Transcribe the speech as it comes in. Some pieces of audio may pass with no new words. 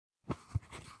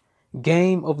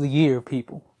Game of the year,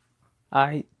 people.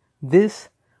 Alright? This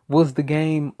was the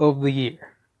game of the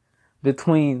year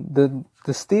between the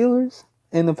Steelers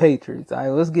and the Patriots.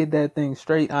 Alright, let's get that thing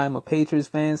straight. I'm a Patriots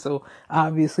fan, so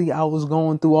obviously I was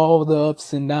going through all the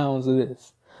ups and downs of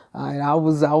this. I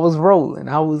was rolling.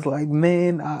 I was like,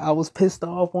 man, I was pissed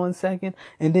off 1 second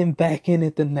and then back in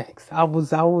it the next. I was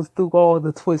through all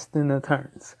the twists and the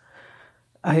turns.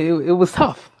 It was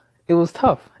tough. It was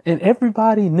tough, and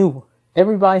everybody knew.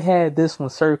 Everybody had this one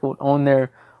circled on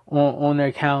their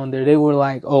calendar. They were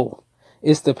like, "Oh,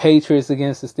 it's the Patriots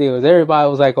against the Steelers." Everybody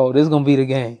was like, "Oh, this is gonna be the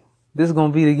game. This is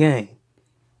gonna be the game."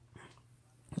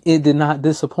 It did not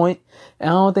disappoint, and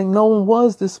I don't think no one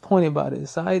was disappointed by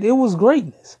this. Right? It was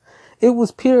greatness. It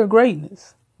was pure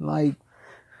greatness. Like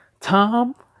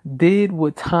Tom did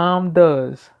what Tom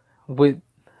does with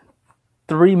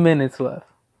 3 minutes left.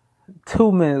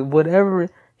 2 minutes, whatever.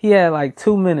 He had like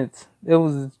 2 minutes. It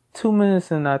was 2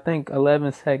 minutes and I think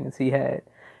 11 seconds he had,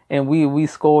 and we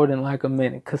scored in like a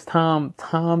minute. Cause Tom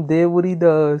did what he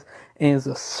does and is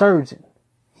a surgeon.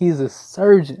 He's a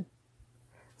surgeon.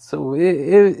 So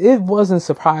it wasn't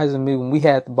surprising me when we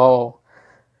had the ball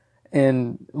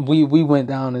and we went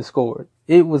down and scored.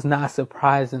 It was not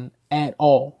surprising at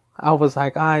all. I was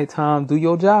like, all right, Tom, do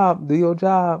your job, do your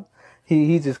job.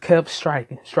 He just kept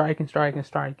striking.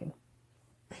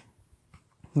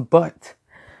 But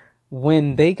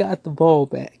when they got the ball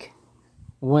back,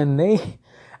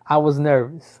 I was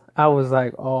nervous. I was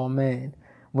like, oh man.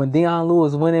 When Deion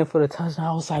Lewis went in for the touchdown,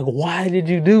 I was like, why did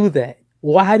you do that?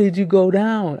 Why did you go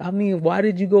down? I mean, why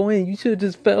did you go in? You should have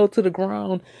just fell to the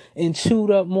ground and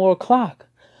chewed up more clock.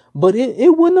 But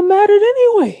it wouldn't have mattered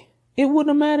anyway. It wouldn't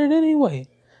have mattered anyway.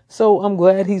 So I'm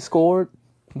glad he scored,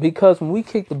 because when we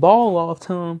kick the ball off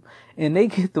to him and they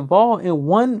get the ball and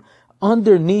one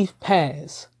underneath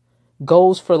pass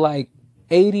goes for like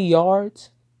 80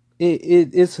 yards,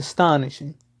 it's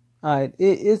astonishing. All right,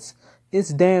 it's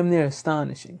damn near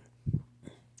astonishing.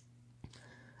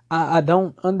 I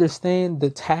don't understand the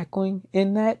tackling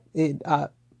in that.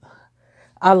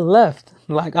 I left,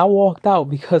 like I walked out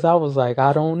because I was like,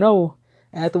 I don't know.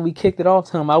 After we kicked it off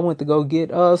to him, I went to go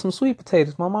get some sweet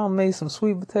potatoes. My mom made some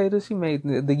sweet potatoes. She made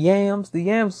the yams. The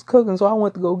yams was cooking, so I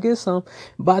went to go get some.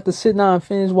 About to sit down and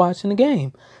finish watching the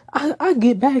game. I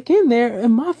get back in there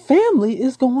and my family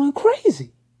is going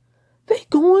crazy. They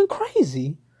going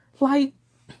crazy. Like,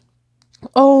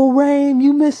 oh, Rain,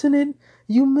 you missing it.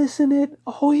 You missing it.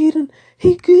 Oh,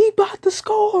 he about to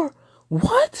score.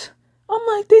 What? I'm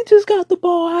like, they just got the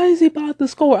ball. How is he about to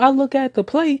score? I look at the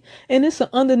play and it's an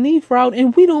underneath route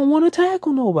and we don't want to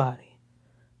tackle nobody.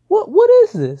 What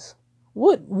is this?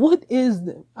 What is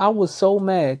this? I was so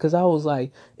mad because I was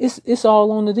like, it's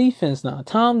all on the defense now.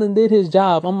 Tom done did his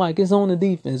job. I'm like, it's on the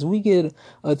defense. We get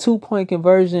a 2-point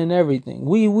conversion and everything.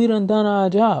 We done our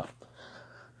job.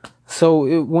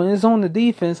 So when it's on the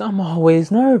defense, I'm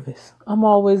always nervous.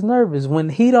 When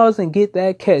he doesn't get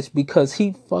that catch because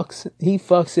he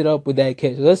fucks it up with that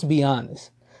catch. Let's be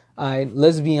honest. All right,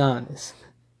 let's be honest.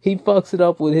 He fucks it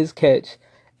up with his catch,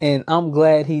 and I'm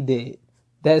glad he did.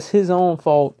 That's his own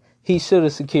fault. He should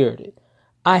have secured it.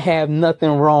 I have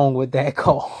nothing wrong with that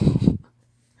call.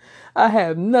 I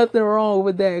have nothing wrong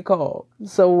with that call.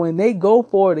 So when they go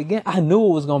for it again, I knew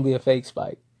it was going to be a fake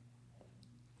spike.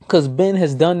 Because Ben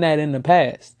has done that in the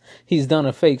past. He's done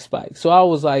a fake spike. So I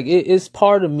was like, it's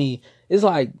part of me. It's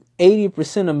like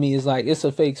 80% of me is like, it's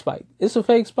a fake spike. It's a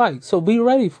fake spike. So be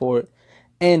ready for it.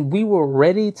 And we were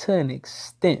ready to an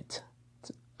extent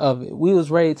of it. We was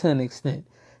ready to an extent.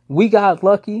 We got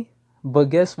lucky. But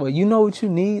guess what? You know what you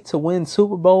need to win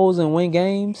Super Bowls and win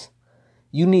games?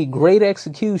 You need great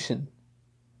execution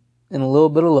and a little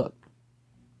bit of luck.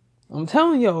 I'm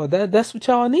telling y'all, that's what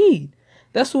y'all need.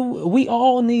 That's what we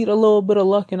all need, a little bit of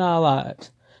luck in our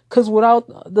lives. Because without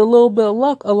the little bit of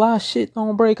luck, a lot of shit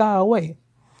don't break our way.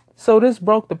 So this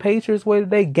broke the Patriots' way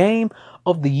today. Game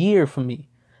of the year for me.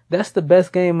 That's the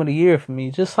best game of the year for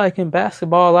me. Just like in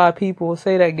basketball, a lot of people will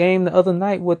say that game the other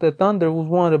night with the Thunder was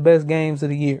one of the best games of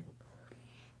the year.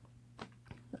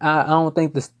 I don't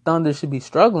think the Thunder should be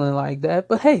struggling like that.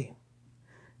 But hey,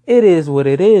 it is what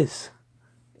it is.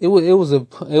 It was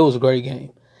a great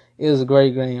game. It was a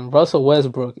great game. Russell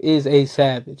Westbrook is a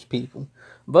savage, people.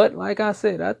 But like I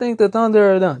said, I think the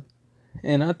Thunder are done.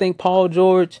 And I think Paul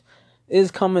George is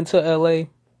coming to LA.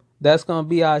 That's gonna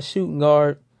be our shooting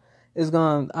guard. It's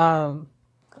gonna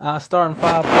our starting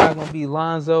five are gonna be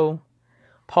Lonzo,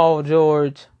 Paul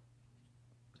George,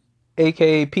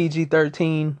 aka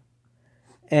PG-13,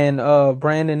 and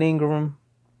Brandon Ingram,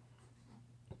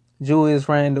 Julius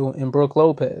Randle, and Brook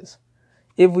Lopez.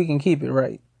 If we can keep it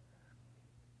right.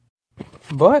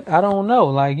 But I don't know.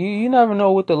 Like you never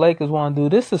know what the Lakers want to do.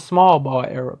 This is small ball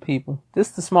era, people. This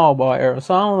is the small ball era.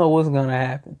 So I don't know what's gonna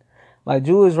happen. Like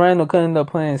Julius Randle could end up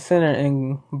playing center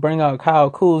and bring out Kyle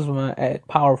Kuzma at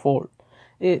power forward.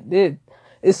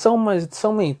 It's so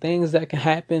many things that can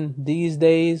happen these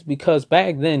days because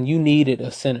back then you needed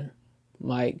a center.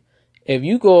 Like if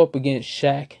you go up against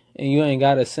Shaq and you ain't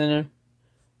got a center,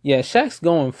 yeah, Shaq's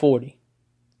going 40.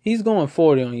 He's going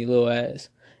 40 on your little ass.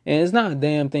 And it's not a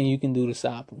damn thing you can do to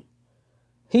stop him.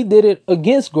 He did it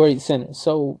against great centers.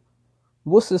 So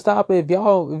what's to stop it if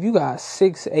you got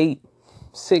 6'8",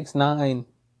 6'9"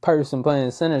 person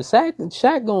playing center?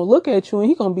 Shaq gonna look at you and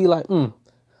he gonna be like,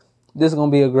 this is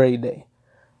gonna be a great day.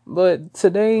 But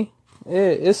today,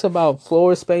 it's about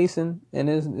floor spacing and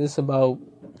it's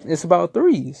about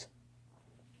threes.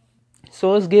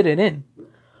 So let's get it in.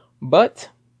 But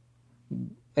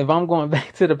if I'm going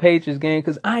back to the Patriots game,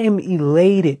 because I am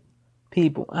elated,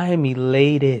 people. I am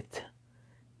elated.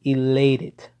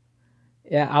 Elated.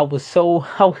 Yeah, I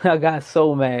got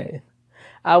so mad.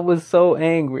 I was so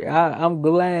angry. I'm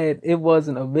glad it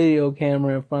wasn't a video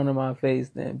camera in front of my face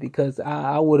then, because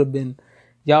I would have been,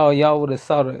 y'all would have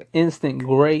saw the instant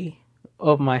gray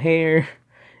of my hair.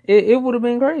 It would have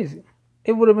been crazy.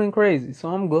 It would have been crazy. So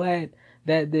I'm glad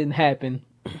that didn't happen.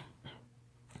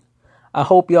 I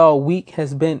hope y'all week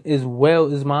has been as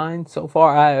well as mine. So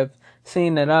far, I have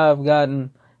seen that I've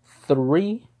gotten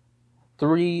two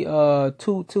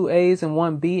A's and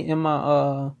one B in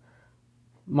my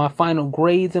final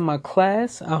grades in my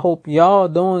class. I hope y'all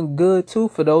doing good too.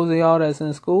 For those of y'all that's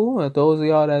in school and those of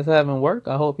y'all that's having work,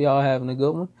 I hope y'all having a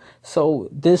good one. So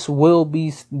this will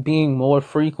be being more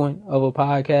frequent of a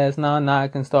podcast now. Now I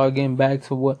can start getting back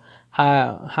to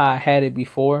how I had it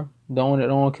before, doing it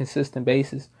on a consistent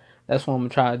basis. That's what I'm gonna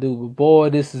try to do. But boy,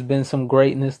 this has been some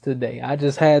greatness today. I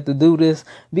just had to do this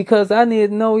because I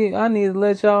need to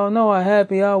let y'all know how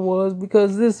happy I was,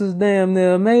 because this is damn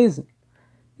near amazing.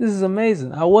 This is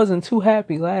amazing. I wasn't too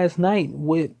happy last night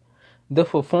with the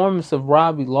performance of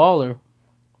Robbie Lawler,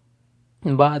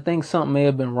 but I think something may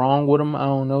have been wrong with him. I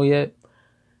don't know yet.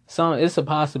 It's a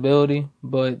possibility,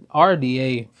 but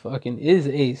RDA fucking is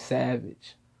a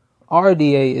savage.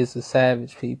 RDA is a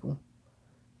savage, people.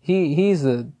 He's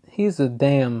a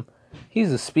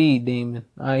speed demon.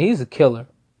 He's a killer.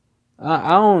 I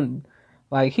don't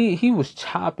like he was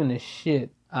chopping the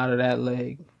shit out of that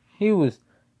leg. He was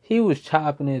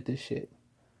chopping it to shit.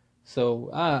 So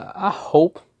I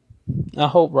hope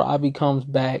Robbie comes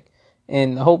back,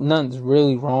 and I hope nothing's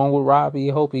really wrong with Robbie.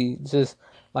 I hope he just,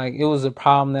 like, it was a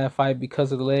problem that fight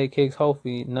because of the leg kicks.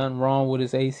 Hopefully nothing wrong with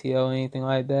his ACL or anything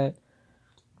like that.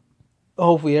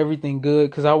 Hopefully everything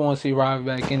good, because I want to see Robbie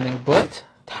back in there. But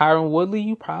Tyron Woodley,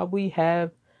 you probably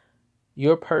have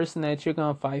your person that you're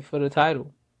gonna fight for the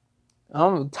title.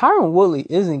 Tyron Woodley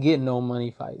isn't getting no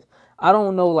money fights. I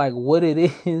don't know like what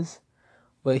it is,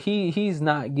 but he's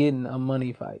not getting a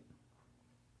money fight.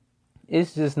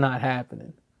 It's just not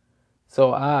happening.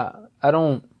 So I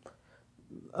don't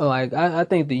like I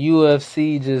think the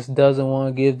UFC just doesn't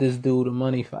want to give this dude a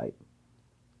money fight.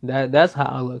 That's how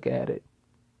I look at it.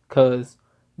 Cause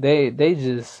they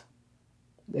just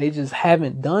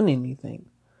haven't done anything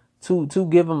to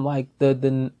give him like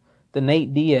the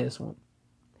Nate Diaz one.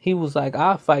 He was like,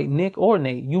 I'll fight Nick or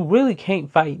Nate. You really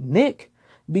can't fight Nick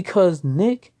because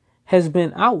Nick has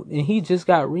been out and he just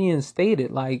got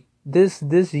reinstated like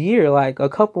this year, like a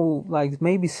couple, like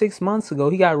maybe 6 months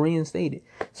ago, he got reinstated.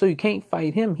 So you can't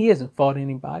fight him. He hasn't fought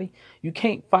anybody. You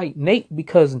can't fight Nate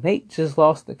because Nate just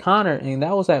lost to Conor, and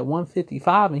that was at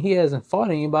 155, and he hasn't fought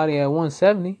anybody at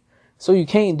 170. So you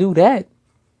can't do that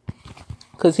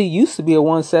because he used to be a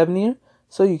 170er.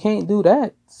 So you can't do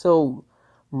that. So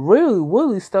really,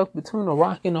 Willie stuck between a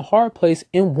rock and a hard place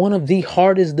in one of the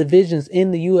hardest divisions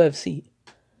in the UFC.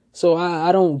 So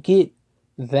I don't get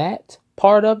that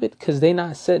part of it, because they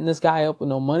not setting this guy up with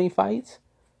no money fights.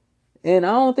 And I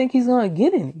don't think he's going to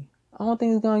get any. I don't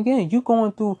think he's going to get any. You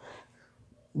going through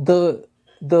the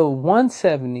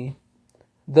 170,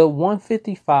 the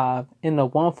 155, and the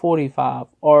 145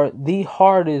 are the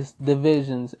hardest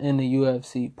divisions in the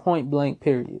UFC, point blank,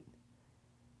 period.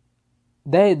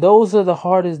 Those are the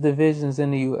hardest divisions in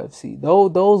the UFC.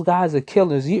 Those guys are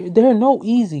killers. There are no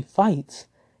easy fights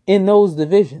in those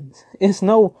divisions. It's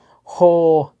no,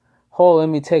 let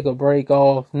me take a break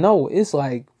off. No, it's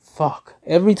like, fuck.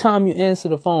 Every time you answer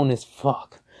the phone, it's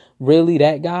fuck. Really,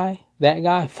 that guy?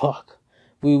 Fuck.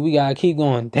 We gotta keep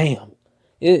going. Damn.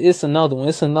 It's another one.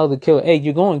 It's another killer. Hey,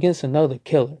 you're going against another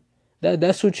killer.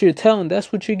 That's what you're telling.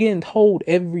 That's what you're getting told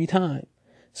every time.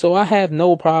 So I have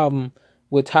no problem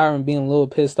with Tyron being a little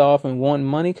pissed off and wanting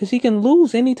money, because he can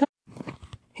lose anytime.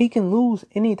 He can lose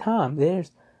anytime.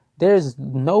 There's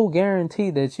no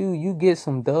guarantee that you get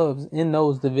some dubs in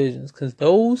those divisions, because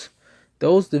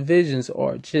those divisions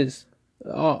are just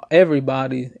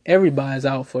everybody's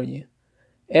out for you.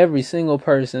 Every single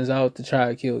person's out to try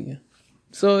to kill you.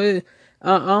 So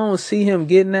I don't see him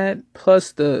getting that.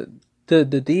 Plus the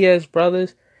Diaz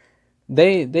brothers,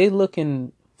 they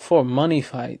looking for money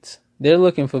fights. They're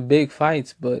looking for big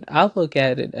fights, but I look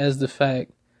at it as the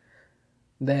fact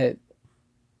that,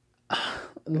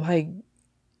 like,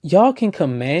 y'all can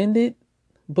command it,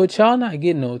 but y'all not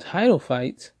getting no title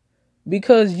fights,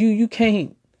 because you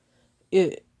can't.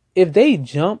 If they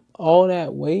jump all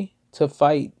that way to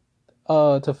fight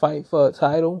for a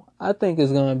title, I think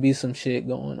it's gonna be some shit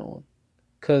going on.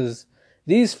 Cause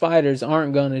these fighters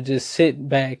aren't gonna just sit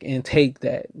back and take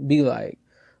that. Be like,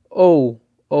 oh,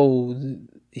 oh,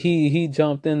 he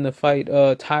jumped in to fight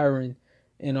Tyron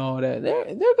and all that.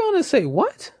 They're gonna say,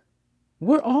 what?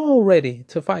 We're all ready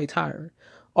to fight Tyron.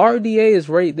 RDA is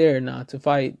right there now to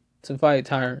fight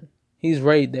Tyron. He's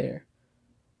right there.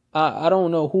 I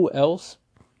don't know who else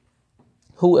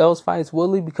fights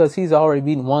Woodley, because he's already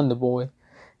beaten Wonder Boy.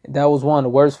 That was one of the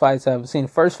worst fights I've ever seen.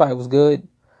 First fight was good.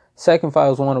 Second fight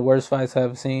was one of the worst fights I've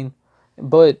ever seen.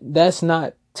 But that's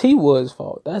not T Wood's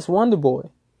fault. That's Wonder Boy.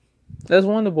 That's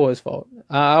Wonder Boy's fault.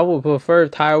 I would prefer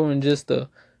Tywin just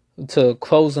to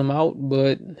close him out.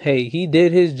 But hey, he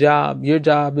did his job. Your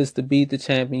job is to beat the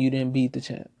champ, and you didn't beat the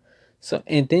champ. So,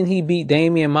 and then he beat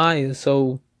Damian Maya.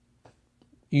 So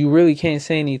you really can't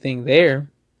say anything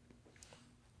there.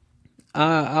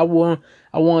 I want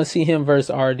to see him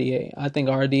versus RDA. I think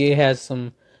RDA has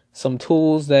some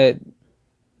tools that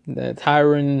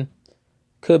Tyron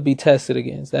could be tested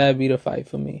against. That'd be the fight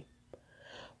for me.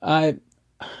 I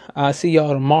see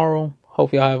y'all tomorrow.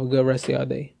 Hope y'all have a good rest of y'all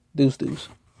day. Deuce deuce.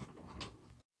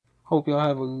 Hope y'all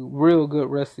have a real good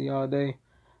rest of y'all day.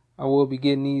 I will be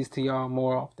getting these to y'all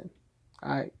more often.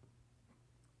 Alright.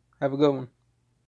 Have a good one.